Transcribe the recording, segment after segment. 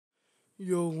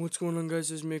Yo, what's going on, guys?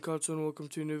 This is Mikatsu and welcome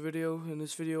to a new video. In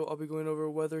this video, I'll be going over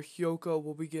whether Hyouka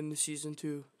will begin the season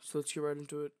 2. So let's get right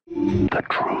into it. The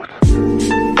truth.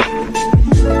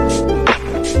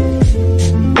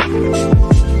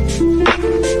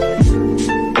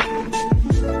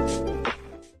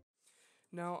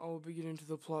 Now I will begin into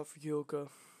the plot for Hyouka.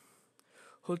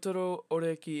 Hotaro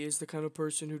Oreki is the kind of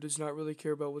person who does not really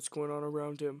care about what's going on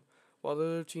around him. While the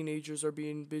other teenagers are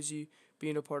being busy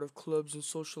being a part of clubs and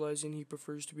socializing, he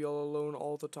prefers to be all alone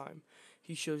all the time.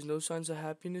 He shows no signs of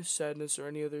happiness, sadness, or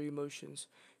any other emotions.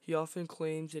 He often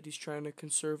claims that he's trying to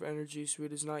conserve energy, so he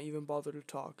does not even bother to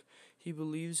talk. He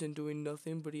believes in doing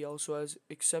nothing, but he also has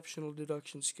exceptional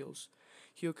deduction skills.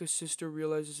 Hyouka's sister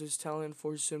realizes his talent and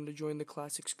forces him to join the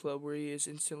Classics Club, where he is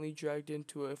instantly dragged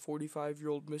into a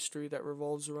 45-year-old mystery that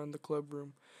revolves around the club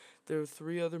room. There are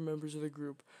 3 other members of the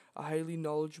group: a highly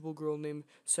knowledgeable girl named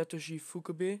Satoshi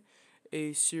Fukabe,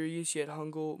 a serious yet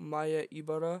humble Maya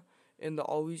Ibara, and the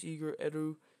always eager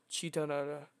Eru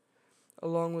Chitanara.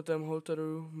 Along with them,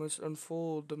 Hotaru must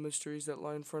unfold the mysteries that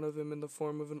lie in front of him in the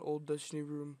form of an old destiny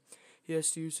room. He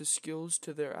has to use his skills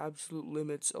to their absolute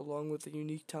limits, along with the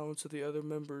unique talents of the other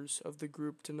members of the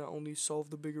group, to not only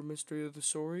solve the bigger mystery of the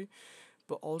story,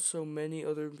 but also many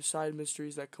other side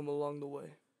mysteries that come along the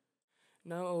way.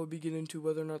 Now I will begin into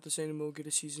whether or not this anime will get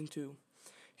a season 2.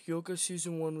 Hyouka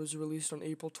Season 1 was released on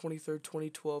April 23,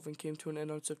 2012 and came to an end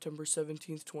on September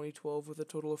 17, 2012 with a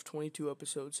total of 22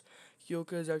 episodes.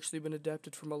 Hyouka has actually been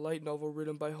adapted from a light novel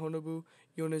written by Honobu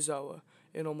Yonezawa,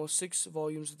 and almost 6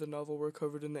 volumes of the novel were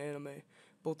covered in the anime.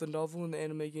 Both the novel and the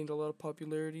anime gained a lot of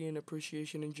popularity and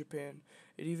appreciation in Japan.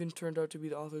 It even turned out to be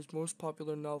the author's most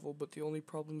popular novel, but the only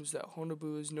problem is that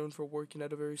Honobu is known for working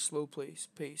at a very slow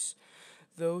pace.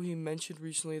 Though he mentioned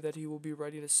recently that he will be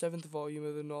writing a 7th volume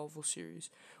of the novel series,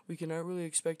 we cannot really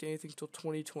expect anything till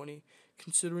 2020.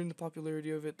 Considering the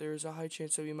popularity of it, there is a high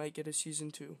chance that we might get a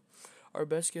season 2. Our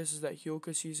best guess is that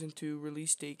Hyouka Season 2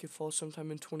 release date could fall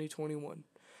sometime in 2021.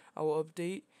 I will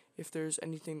update if there is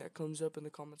anything that comes up in the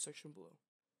comment section below.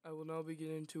 I will now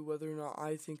begin into whether or not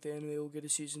I think the anime will get a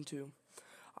season 2.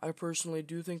 I personally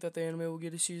do think that the anime will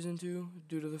get a season 2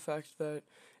 due to the fact that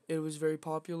it was very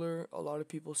popular, a lot of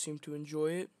people seem to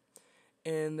enjoy it,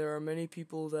 and there are many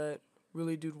people that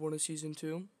really do want a season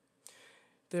 2.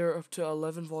 There are up to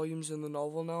 11 volumes in the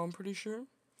novel now, I'm pretty sure,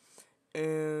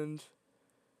 and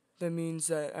that means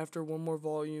that after one more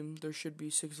volume, there should be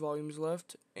 6 volumes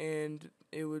left, and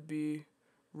it would be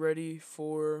ready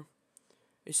for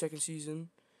a second season.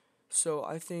 So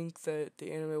I think that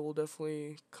the anime will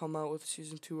definitely come out with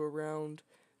season 2 around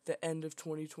the end of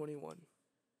 2021.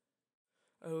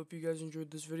 I hope you guys enjoyed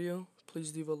this video.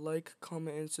 Please leave a like,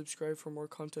 comment, and subscribe for more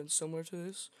content similar to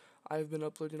this. I've been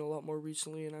uploading a lot more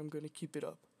recently, and I'm going to keep it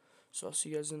up. So I'll see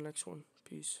you guys in the next one.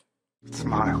 Peace.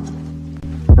 Smile.